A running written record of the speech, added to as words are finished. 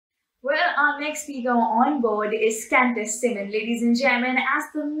our next speaker on board is Kantis Simmons. Ladies and gentlemen, as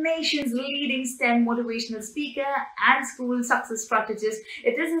the nation's leading STEM motivational speaker and school success strategist,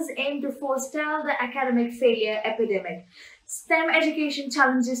 it is his aim to forestall the academic failure epidemic. STEM education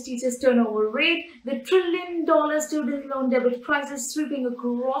challenges teachers' turnover rate, the trillion-dollar student loan debit crisis sweeping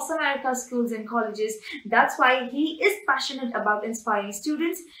across America's schools and colleges. That's why he is passionate about inspiring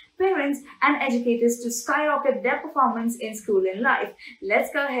students, parents, and educators to skyrocket their performance in school and life.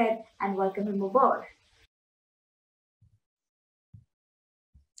 Let's go ahead and welcome him aboard.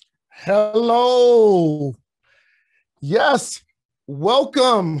 Hello. Yes,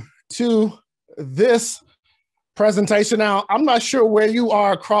 welcome to this presentation. Now, I'm not sure where you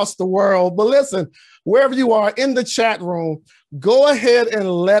are across the world, but listen, wherever you are in the chat room, go ahead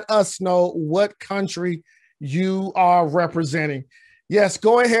and let us know what country you are representing. Yes,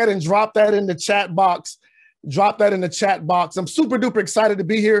 go ahead and drop that in the chat box. Drop that in the chat box. I'm super duper excited to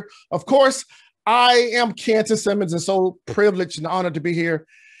be here. Of course, I am Kantis Simmons and so privileged and honored to be here.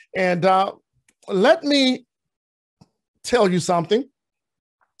 And let me tell you something.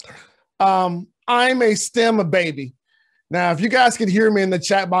 I'm a STEM baby. Now, if you guys can hear me in the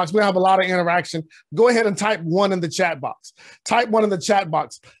chat box, we have a lot of interaction. Go ahead and type 1 in the chat box. Type 1 in the chat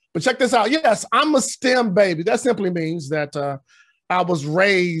box. But check this out. Yes, I'm a STEM baby. That simply means that I was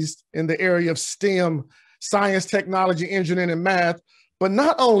raised in the area of STEM, science, technology, engineering, and math. But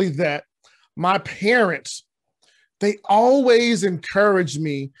not only that, my parents, they always encouraged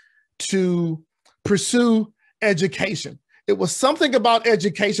me to pursue education. It was something about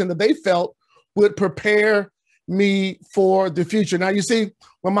education that they felt would prepare me for the future. Now, you see,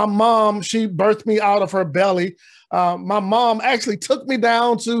 when my mom, she birthed me out of her belly, my mom actually took me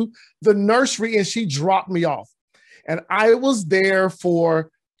down to the nursery and she dropped me off. And I was there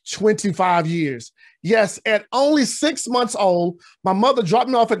for 25 years. Yes, at only 6 months old, my mother dropped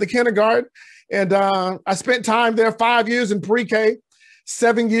me off at the kindergarten. And I spent time there 5 years in pre-K,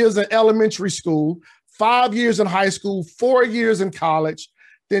 7 years in elementary school, 5 years in high school, 4 years in college,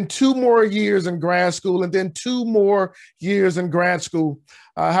 then 2 more years in grad school, and then 2 more years in grad school.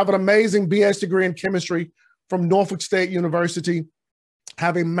 I have an amazing BS degree in chemistry from Norfolk State University,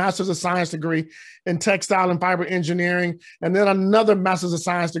 have a master's of science degree in textile and fiber engineering, and then another master's of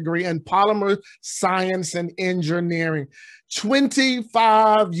science degree in polymer science and engineering.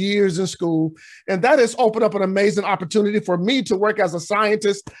 25 years in school, and that has opened up an amazing opportunity for me to work as a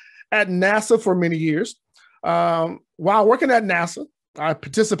scientist at NASA for many years. While working at NASA, I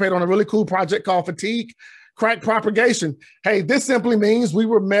participated on a really cool project called fatigue crack propagation. Hey, this simply means we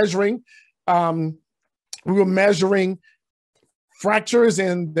were measuring fractures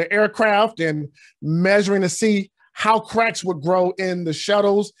in the aircraft and measuring to see how cracks would grow in the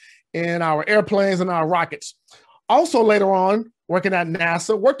shuttles, in our airplanes, and our rockets. Also later on, working at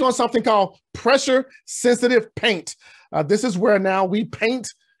NASA, worked on something called pressure sensitive paint. This is where now we paint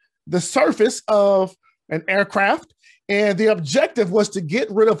the surface of an aircraft. And the objective was to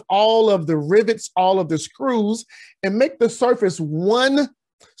get rid of all of the rivets, all of the screws, and make the surface one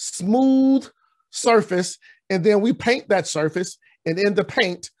smooth surface. And then we paint that surface. And in the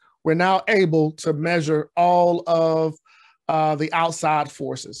paint, we're now able to measure all of the outside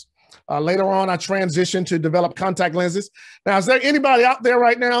forces. Later on, I transitioned to develop contact lenses. Now, is there anybody out there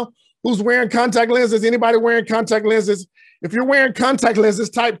right now who's wearing contact lenses? Anybody wearing contact lenses? If you're wearing contact lenses,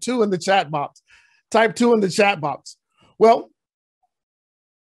 type 2 in the chat box. Type 2 in the chat box. Well,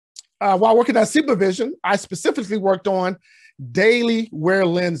 while working at Supervision, I specifically worked on daily wear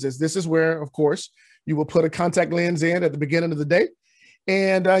lenses. This is where, of course, you will put a contact lens in at the beginning of the day,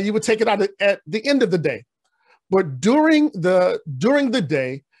 and you would take it out at the end of the day. But during the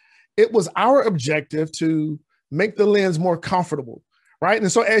day, it was our objective to make the lens more comfortable, right?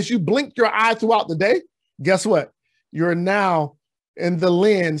 And so as you blink your eye throughout the day, guess what? You're now in the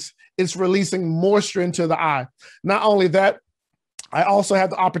lens, it's releasing moisture into the eye. Not only that, I also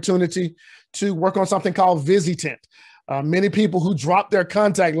had the opportunity to work on something called VisiTint. Many people who drop their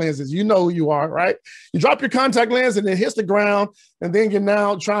contact lenses, you know who you are, right? You drop your contact lens and it hits the ground, and then you're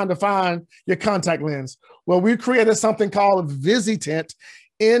now trying to find your contact lens. Well, we created something called VisiTint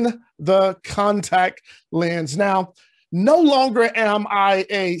in the contact lens. Now, no longer am I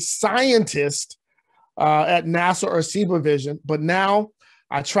a scientist at NASA or Supervision, but now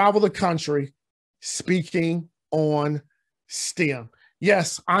I travel the country speaking on STEM.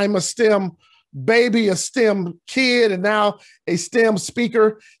 Yes, I'm a STEM baby, a STEM kid, and now a STEM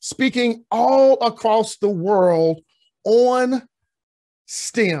speaker, speaking all across the world on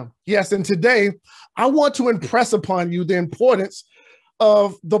STEM. Yes, and today I want to impress upon you the importance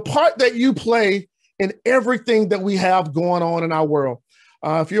of the part that you play in everything that we have going on in our world.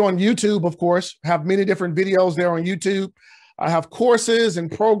 If you're on YouTube, of course, have many different videos there on YouTube. I have courses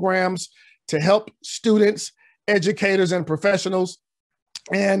and programs to help students, educators, and professionals.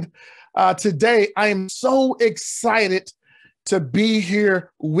 And today, I am so excited to be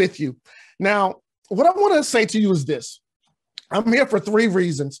here with you. Now, what I want to say to you is this. I'm here for 3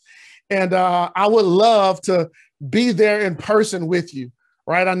 reasons, and I would love to be there in person with you,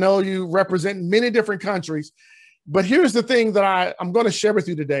 right? I know you represent many different countries, but here's the thing that I'm going to share with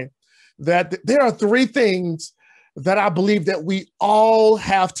you today, that there are 3 things that I believe that we all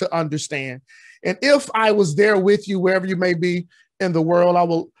have to understand. And if I was there with you, wherever you may be in the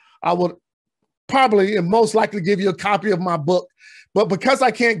world, I would probably and most likely give you a copy of my book. But because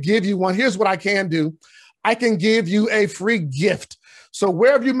I can't give you one, here's what I can do. I can give you a free gift. So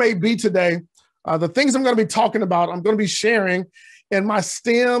wherever you may be today, the things I'm going to be talking about, I'm going to be sharing in my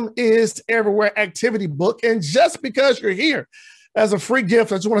STEM is Everywhere activity book. And just because you're here as a free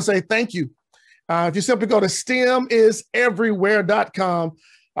gift, I just want to say thank you. If you simply go to stemiseverywhere.com,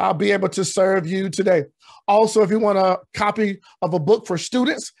 I'll be able to serve you today. Also, if you want a copy of a book for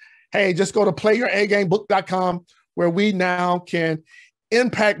students, hey, just go to playyouragainbook.com, where we now can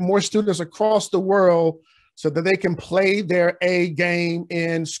impact more students across the world so that they can play their A game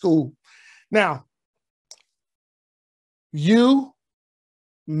in school. Now, you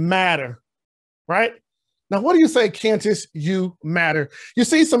matter, right? Now, what do you say, Kantis? You matter. You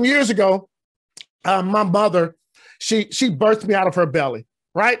see, some years ago, my mother, she birthed me out of her belly,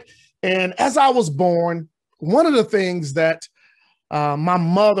 right? And as I was born, one of the things that my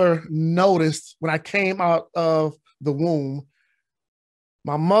mother noticed when I came out of the womb,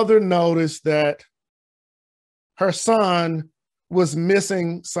 my mother noticed that her son was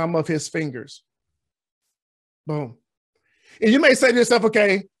missing some of his fingers. Boom. And you may say to yourself,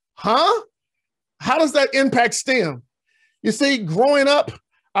 okay, huh? How does that impact STEM? You see, growing up,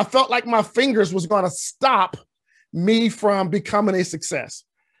 I felt like my fingers was going to stop me from becoming a success.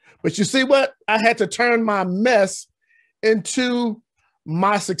 But you see what? I had to turn my mess into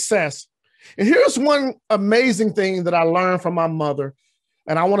my success. And here's one amazing thing that I learned from my mother.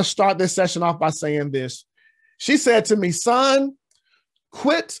 And I want to start this session off by saying this. She said to me, son,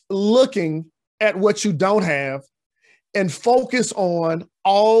 quit looking at what you don't have and focus on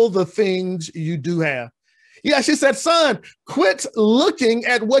all the things you do have. Yeah, she said, son, quit looking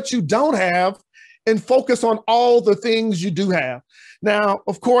at what you don't have and focus on all the things you do have. Now,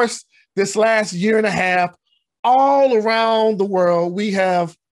 of course, this last year and a half, all around the world, we've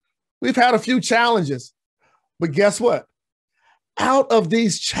had a few challenges. But guess what? Out of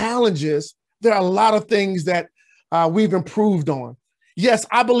these challenges, there are a lot of things that we've improved on. Yes,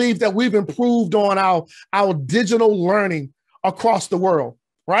 I believe that we've improved on our digital learning across the world,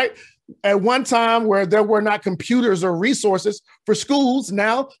 right? At one time where there were not computers or resources for schools,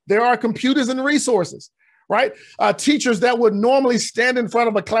 now there are computers and resources, right? Teachers that would normally stand in front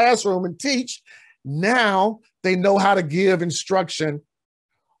of a classroom and teach, now they know how to give instruction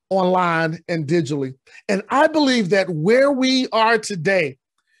online and digitally. And I believe that where we are today,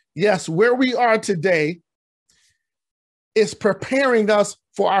 yes, where we are today is preparing us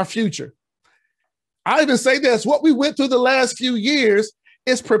for our future. I even say this, what we went through the last few years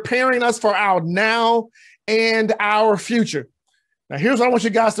is preparing us for our now and our future. Now, here's what I want you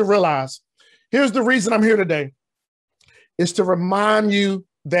guys to realize. Here's the reason I'm here today, is to remind you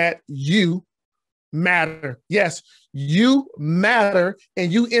that you matter. Yes, you matter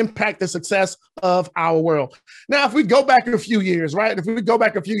and you impact the success of our world. Now, if we go back a few years, right? If we go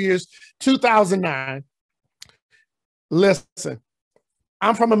back a few years, 2009, listen,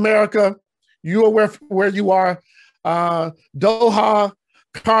 I'm from America. You are where you are. Doha,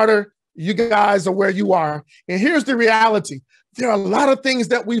 Carter, you guys are where you are. And here's the reality. There are a lot of things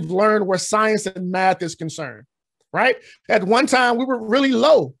that we've learned where science and math is concerned, right? At one time, we were really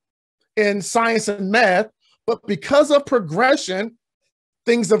low in science and math, but because of progression,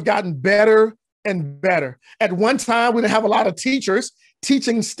 things have gotten better and better. At one time, we didn't have a lot of teachers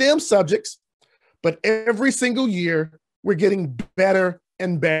teaching STEM subjects, but every single year, we're getting better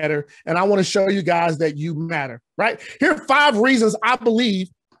and better. And I want to show you guys that you matter, right? Here are 5 reasons I believe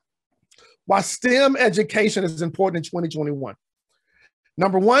why STEM education is important in 2021.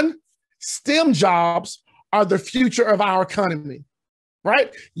 Number 1, STEM jobs are the future of our economy,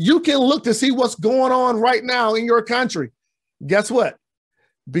 right? You can look to see what's going on right now in your country. Guess what?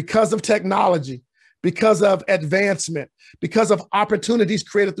 Because of technology, because of advancement, because of opportunities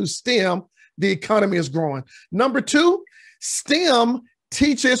created through STEM, the economy is growing. Number 2, STEM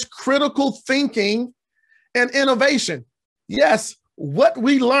teaches critical thinking and innovation. Yes, what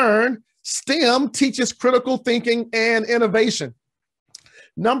we learn, STEM teaches critical thinking and innovation.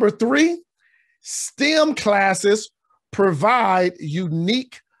 Number 3, STEM classes provide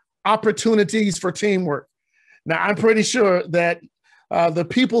unique opportunities for teamwork. Now, I'm pretty sure that the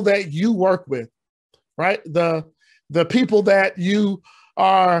people that you work with, right? The people that you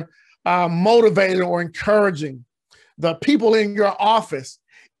are motivating or encouraging, the people in your office,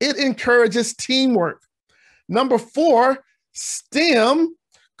 it encourages teamwork. Number 4, STEM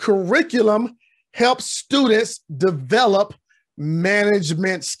curriculum helps students develop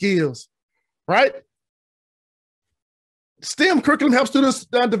management skills, right? STEM curriculum helps students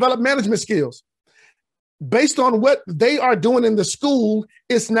develop management skills. Based on what they are doing in the school,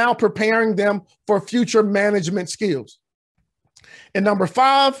 it's now preparing them for future management skills. And number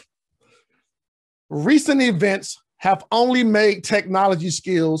 5, recent events have only made technology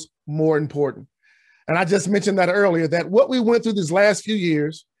skills more important. And I just mentioned that earlier, that what we went through these last few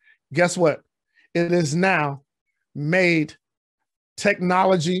years, guess what? It has now made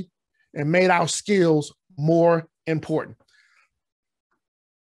technology and made our skills more important.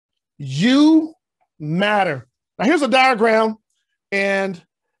 You matter. Now, here's a diagram, and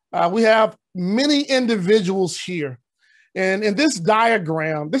we have many individuals here. And in this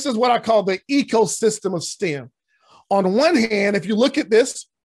diagram, this is what I call the ecosystem of STEM. On one hand, if you look at this,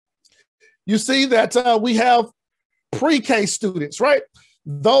 you see that we have pre-K students, right?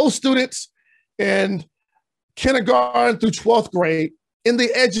 Those students in kindergarten through 12th grade in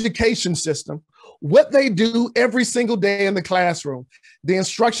the education system, what they do every single day in the classroom, the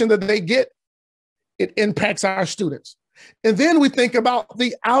instruction that they get, it impacts our students. And then we think about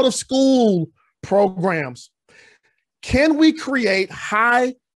the out-of-school programs. Can we create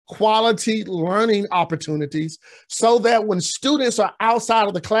high quality learning opportunities so that when students are outside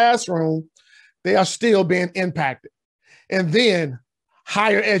of the classroom, they are still being impacted? And then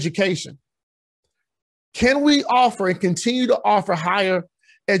higher education. Can we offer and continue to offer higher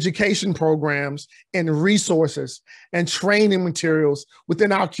education programs and resources and training materials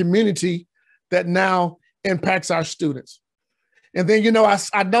within our community that now impacts our students? And then, you know,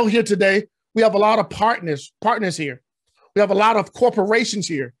 I know here today, we have a lot of partners here. We have a lot of corporations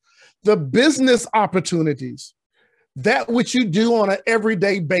here. The business opportunities, that which you do on an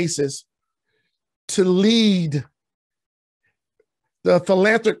everyday basis to lead the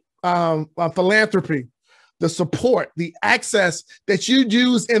philanthropy, the support, the access that you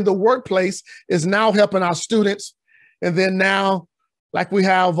use in the workplace is now helping our students. And then now, like we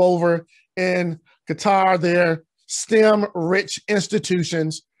have over in Qatar, they're STEM-rich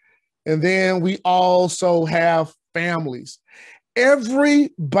institutions. And then we also have families.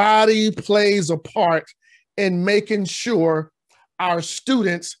 Everybody plays a part in making sure our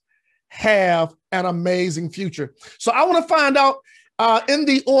students have an amazing future. So I want to find out in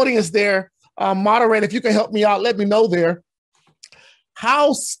the audience there, moderator, if you can help me out, let me know there.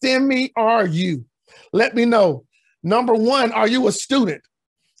 How STEMmy are you? Let me know. Number 1, are you a student?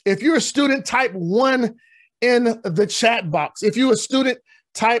 If you're a student, type 1 in the chat box. If you're a student,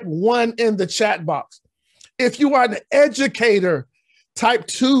 type 1 in the chat box. If you are an educator, type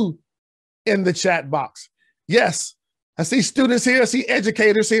 2 in the chat box. Yes, I see students here. I see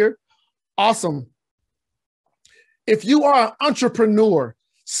educators here. Awesome. If you are an entrepreneur,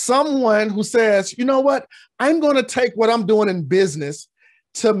 someone who says, you know what, I'm going to take what I'm doing in business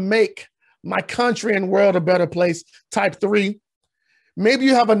to make my country and world a better place, type 3. Maybe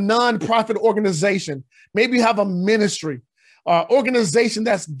you have a nonprofit organization. Maybe you have a ministry, organization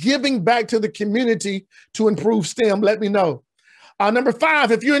that's giving back to the community to improve STEM. Let me know. Number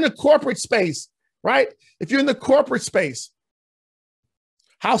 5, if you're in the corporate space, right? If you're in the corporate space,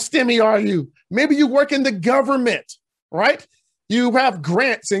 how STEMmy are you? Maybe you work in the government, right? You have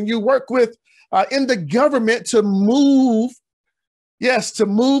grants and you work with in the government to move, yes, to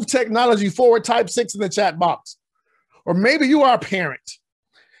move technology forward, type 6 in the chat box. Or maybe you are a parent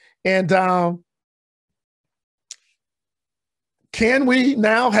and can we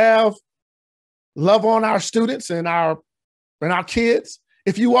now have love on our students and our kids?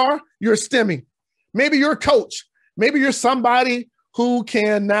 If you are, you're STEMmy. Maybe you're a coach. Maybe you're somebody who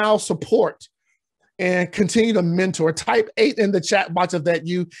can now support and continue to mentor. Type 8 in the chat box if that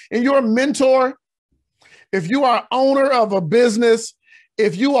you. And you're a mentor. If you are owner of a business,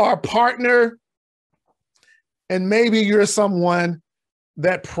 if you are a partner, and maybe you're someone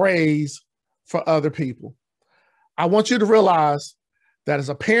that prays for other people. I want you to realize that as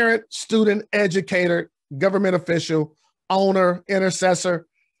a parent, student, educator, government official, owner, intercessor,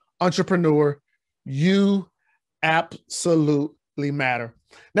 entrepreneur, you absolutely matter.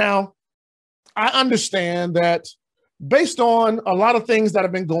 Now, I understand that based on a lot of things that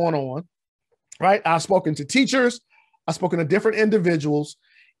have been going on, right? I've spoken to teachers, I've spoken to different individuals,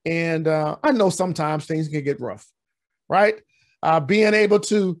 and I know sometimes things can get rough, right? Being able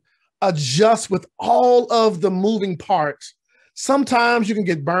to adjust with all of the moving parts. Sometimes you can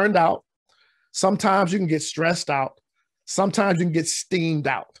get burned out. Sometimes you can get stressed out. Sometimes you can get steamed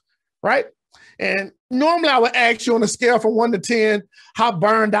out, right? And normally I would ask you on a scale from 1 to 10, how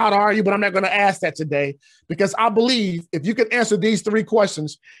burned out are you? But I'm not going to ask that today, because I believe if you can answer these 3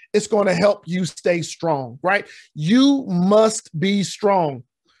 questions, it's going to help you stay strong, right? You must be strong.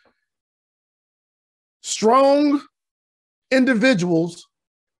 Strong individuals,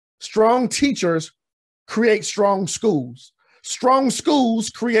 strong teachers create strong schools. Strong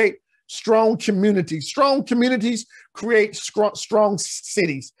schools create strong communities. Strong communities create strong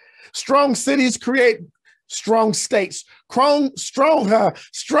cities. Strong cities create strong states. Strong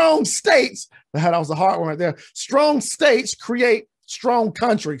states, that was a hard one right there. Strong states create strong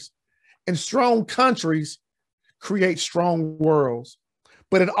countries, and strong countries create strong worlds.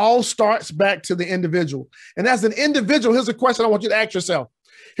 But it all starts back to the individual. And as an individual, here's a question I want you to ask yourself.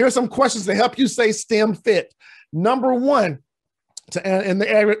 Here are some questions to help you stay STEM fit. Number 1, in the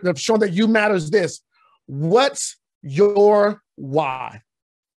area of showing that you matter, is this: what's your why?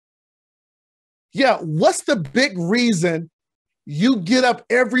 Yeah, what's the big reason you get up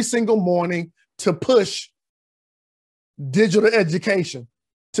every single morning to push digital education,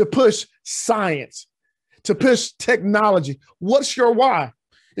 to push science, to push technology? What's your why?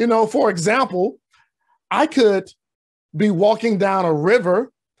 You know, for example, I could be walking down a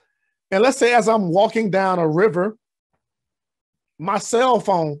river, and let's say as I'm walking down a river, my cell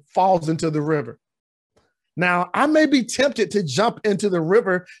phone falls into the river. Now, I may be tempted to jump into the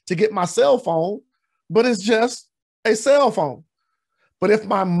river to get my cell phone, but it's just a cell phone. But if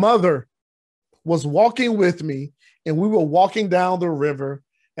my mother was walking with me and we were walking down the river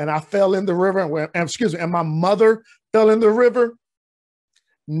and I fell in the river, and my mother fell in the river,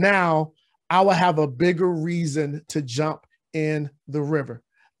 now I will have a bigger reason to jump in the river.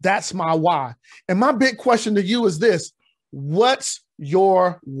 That's my why. And my big question to you is this: what's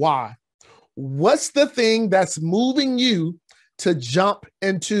your why? What's the thing that's moving you to jump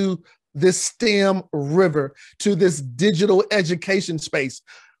into this STEM river, to this digital education space?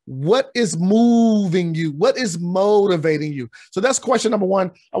 What is moving you? What is motivating you? So that's question number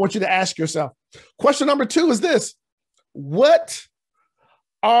 1. I want you to ask yourself. Question number 2 is this: what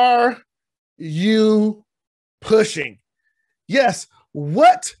are you pushing? Yes,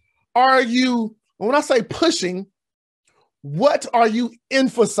 what are you, when I say pushing, what are you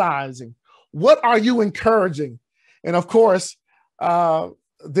emphasizing? What are you encouraging? And of course,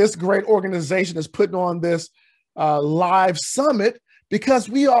 this great organization is putting on this live summit because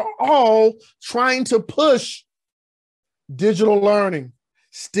we are all trying to push digital learning,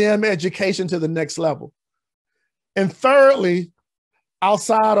 STEM education to the next level. And thirdly,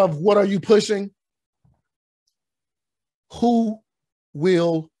 outside of what are you pushing, who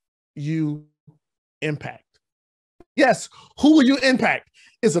will you impact? Yes, who will you impact?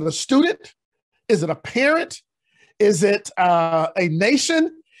 Is it a student? Is it a parent? Is it a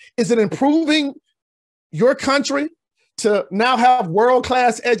nation? Is it improving your country to now have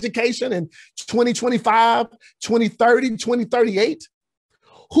world-class education in 2025, 2030, 2038?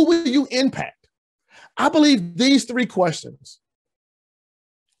 Who will you impact? I believe these 3 questions: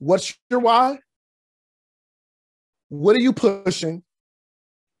 what's your why? What are you pushing?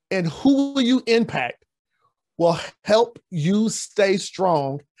 And who will you impact will help you stay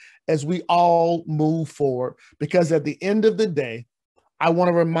strong as we all move forward. Because at the end of the day, I want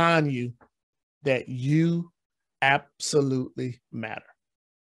to remind you that you absolutely matter.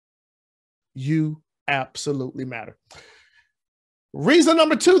 You absolutely matter. Reason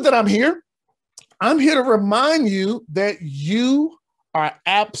number 2 that I'm here to remind you that you are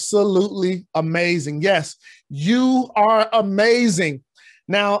absolutely amazing. Yes, you are amazing.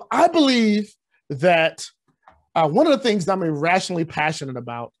 Now, I believe that one of the things I'm irrationally passionate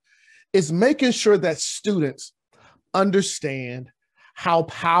about is making sure that students understand how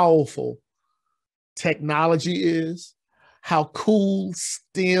powerful technology is, how cool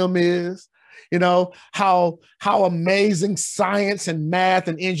STEM is, you know, how amazing science and math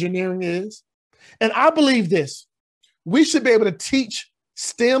and engineering is. And I believe this: we should be able to teach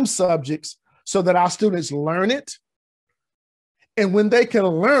STEM subjects so that our students learn it. And when they can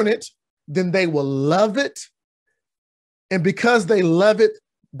learn it, then they will love it. And because they love it,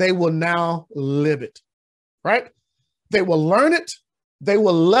 they will now live it, right? They will learn it, they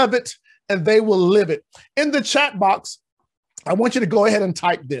will love it, and they will live it. In the chat box, I want you to go ahead and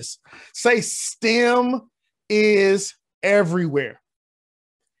type this. Say, STEM is everywhere.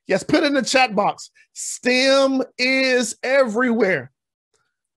 Yes, put it in the chat box. STEM is everywhere.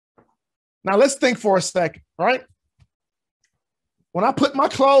 Now let's think for a second, right? When I put my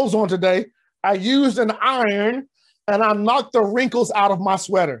clothes on today, I used an iron and I knocked the wrinkles out of my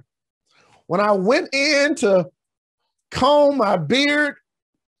sweater. When I went in to comb my beard,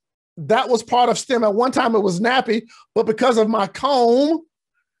 that was part of STEM. At one time it was nappy, but because of my comb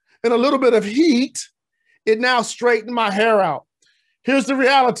and a little bit of heat, it now straightened my hair out. Here's the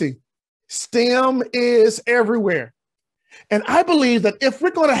reality. STEM is everywhere. And I believe that if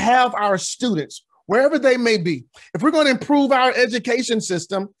we're going to have our students, wherever they may be, if we're going to improve our education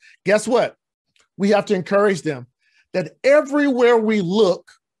system, guess what? We have to encourage them that everywhere we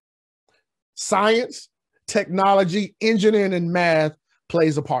look, science, technology, engineering, and math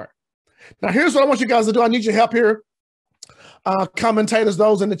plays a part. Now, here's what I want you guys to do. I need your help here. Commentators,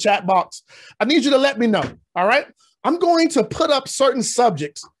 those in the chat box. I need you to let me know, all right? I'm going to put up certain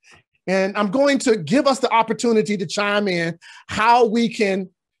subjects, and I'm going to give us the opportunity to chime in how we can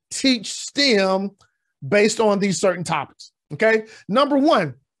teach STEM based on these certain topics, okay? Number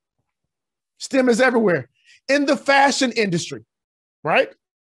one, STEM is everywhere. In the fashion industry, right?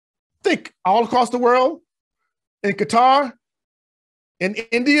 Think all across the world, in Qatar, in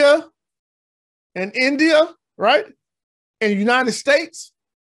India, right? In the United States,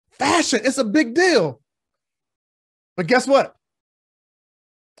 fashion, it's a big deal. But guess what?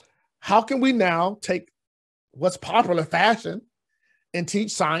 How can we now take what's popular fashion and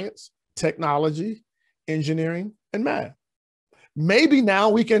teach science, technology, engineering, and math? Maybe now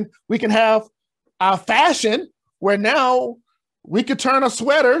we can have our fashion where now we could turn a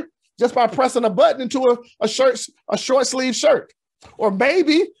sweater just by pressing a button into a short sleeve shirt. Or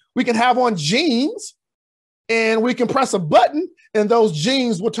maybe we can have on jeans and we can press a button and those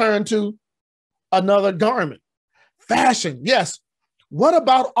jeans will turn to another garment. Fashion, yes. What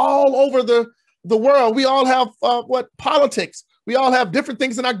about all over the world? We all have politics. We all have different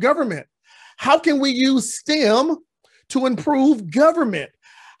things in our government. How can we use STEM to improve government?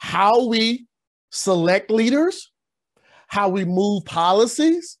 How we select leaders, how we move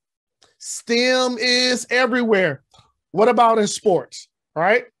policies. STEM is everywhere. What about in sports,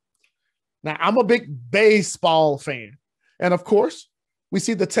 right? Now, I'm a big baseball fan. And of course, we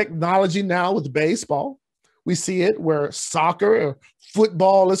see the technology now with baseball. We see it where soccer or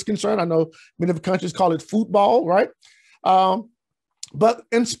football is concerned. I know many of the countries call it football, right? But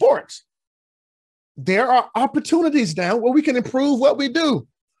in sports, there are opportunities now where we can improve what we do.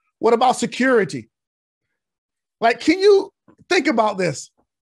 What about security? Like, can you think about this?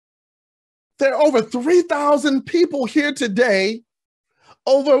 There are over 3,000 people here today,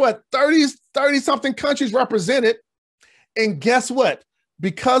 over 30-something countries represented. And guess what?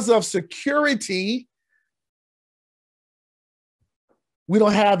 Because of security, we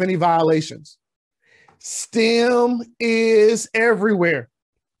don't have any violations. STEM is everywhere.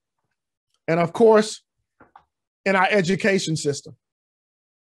 And of course, in our education system.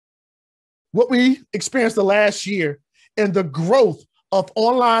 What we experienced the last year and the growth of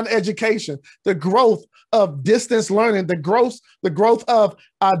online education, the growth of distance learning, the growth of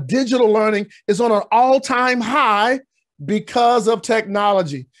digital learning is on an all-time high because of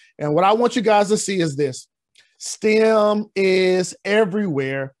technology. And what I want you guys to see is this. STEM is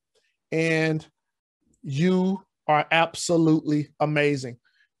everywhere, and you are absolutely amazing.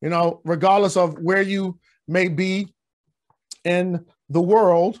 You know, regardless of where you may be in the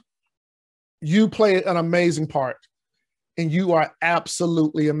world, you play an amazing part, and you are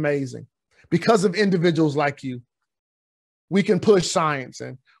absolutely amazing. Because of individuals like you, we can push science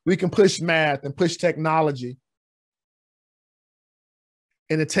and we can push math and push technology.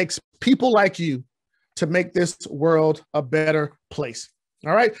 And it takes people like you to make this world a better place.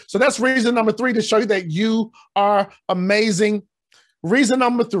 All right. So that's reason number 3, to show you that you are amazing. Reason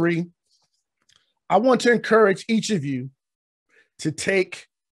number 3, I want to encourage each of you to take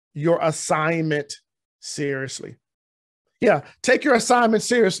your assignment seriously. Yeah, take your assignment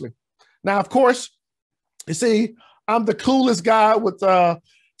seriously. Now, of course, you see, I'm the coolest guy with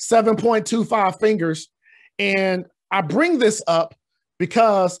 7.25 fingers. And I bring this up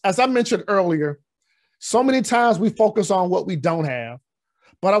because, as I mentioned earlier, so many times we focus on what we don't have,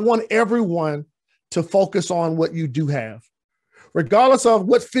 but I want everyone to focus on what you do have. Regardless of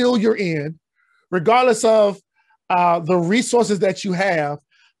what field you're in, regardless of the resources that you have,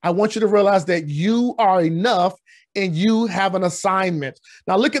 I want you to realize that you are enough and you have an assignment.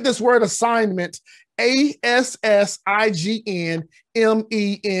 Now look at this word assignment,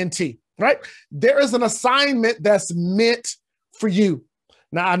 ASSIGNMENT, right? There is an assignment that's meant for you.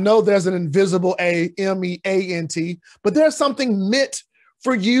 Now I know there's an invisible A, MEANT, but there's something meant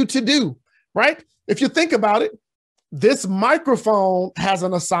for you to do, right? If you think about it, this microphone has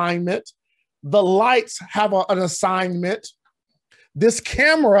an assignment. The lights have an assignment. This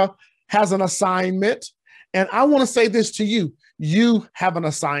camera has an assignment. And I want to say this to you. You have an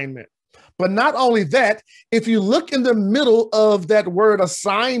assignment. But not only that, if you look in the middle of that word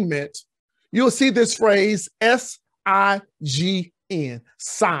assignment, you'll see this phrase S-I-G-N,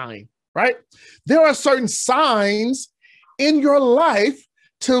 sign, right? There are certain signs in your life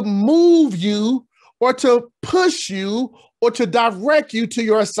to move you or to push you or to direct you to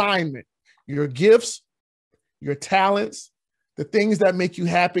your assignment. Your gifts, your talents, the things that make you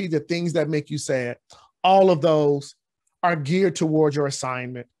happy, the things that make you sad, all of those are geared towards your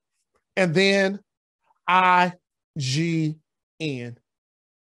assignment. And then I-G-N.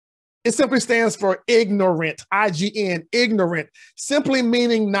 It simply stands for ignorant, I-G-N, ignorant, simply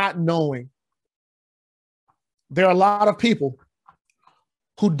meaning not knowing. There are a lot of people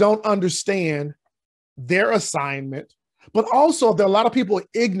who don't understand their assignment, but also there are a lot of people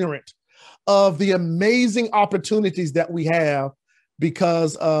ignorant of the amazing opportunities that we have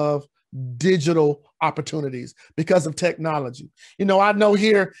because of digital opportunities, because of technology. You know, I know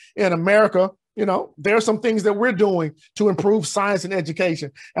here in America, you know, there are some things that we're doing to improve science and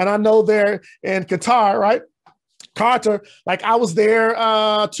education. And I know there in Qatar, right? Qatar, like I was there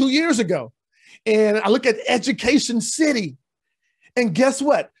 2 years ago, and I look at Education City. And guess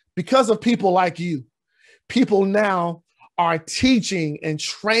what? Because of people like you, people now are teaching and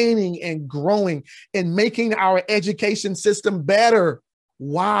training and growing and making our education system better.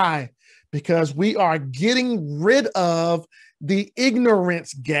 Why? Because we are getting rid of the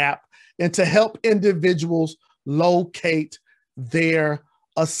ignorance gap and to help individuals locate their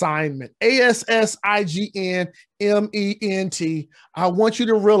assignment. ASSIGNMENT. I want you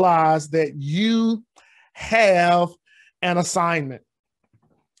to realize that you have an assignment.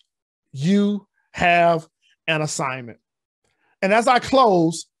 You have an assignment. And as I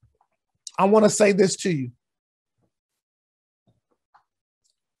close, I want to say this to you.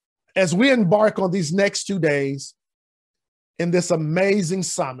 As we embark on these next 2 days in this amazing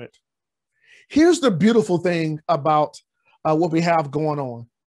summit, here's the beautiful thing about what we have going on.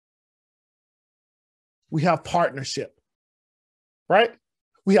 We have partnership, right?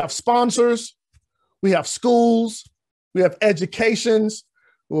 We have sponsors, we have schools, we have educations,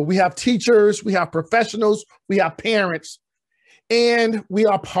 we have teachers, we have professionals, we have parents, and we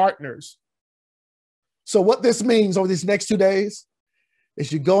are partners. So what this means over these next 2 days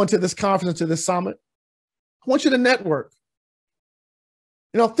is you go into this conference, into this summit, I want you to network.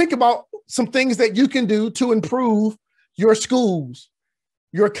 You know, think about some things that you can do to improve your schools,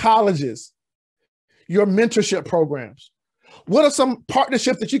 your colleges, your mentorship programs. What are some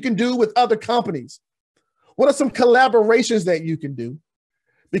partnerships that you can do with other companies? What are some collaborations that you can do?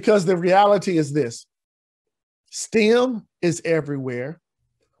 Because the reality is this: STEM is everywhere,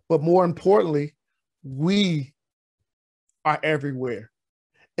 but more importantly, we are everywhere.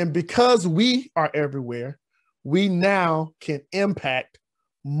 And because we are everywhere, we now can impact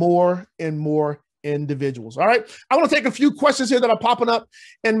more and more individuals. All right. I want to take a few questions here that are popping up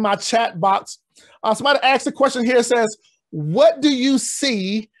in my chat box. Somebody asked a question here. It says, what do you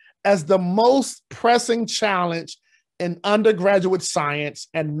see as the most pressing challenge in undergraduate science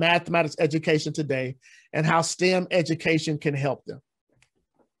and mathematics education today, and how STEM education can help them?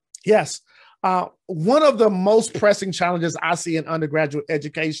 Yes. One of the most pressing challenges I see in undergraduate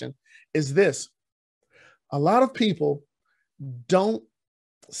education is this. A lot of people don't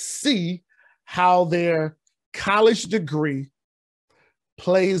see how their college degree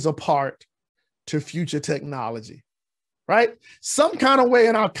plays a part to future technology, right? Some kind of way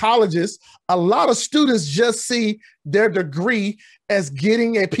in our colleges, a lot of students just see their degree as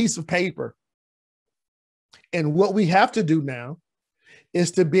getting a piece of paper. And what we have to do now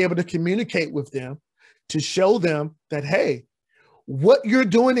is to be able to communicate with them, to show them that, hey, what you're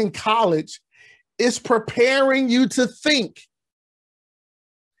doing in college is preparing you to think.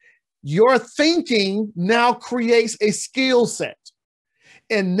 Your thinking now creates a skill set.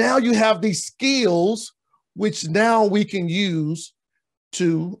 And now you have these skills, which now we can use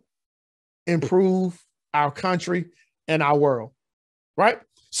to improve our country and our world, right?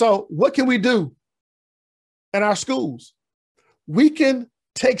 So what can we do in our schools? We can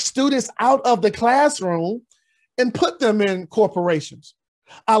take students out of the classroom and put them in corporations.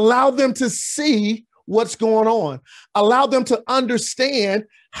 Allow them to see what's going on. Allow them to understand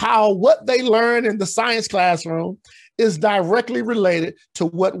how what they learn in the science classroom is directly related to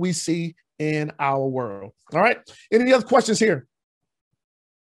what we see in our world. All right. Any other questions here?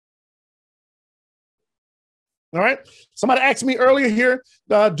 All right. Somebody asked me earlier here,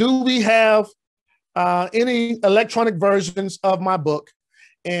 do we have any electronic versions of my book?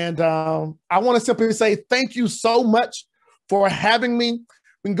 And I want to simply say thank you so much for having me.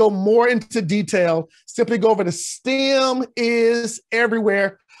 We can go more into detail. Simply go over to STEM is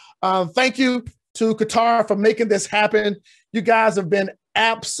everywhere. Thank you to Qatar for making this happen. You guys have been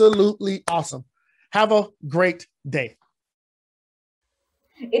absolutely awesome. Have a great day.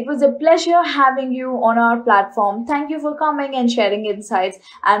 It was a pleasure having you on our platform. Thank you for coming and sharing insights.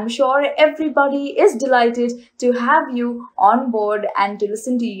 I'm sure everybody is delighted to have you on board and to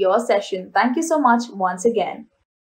listen to your session. Thank you so much once again.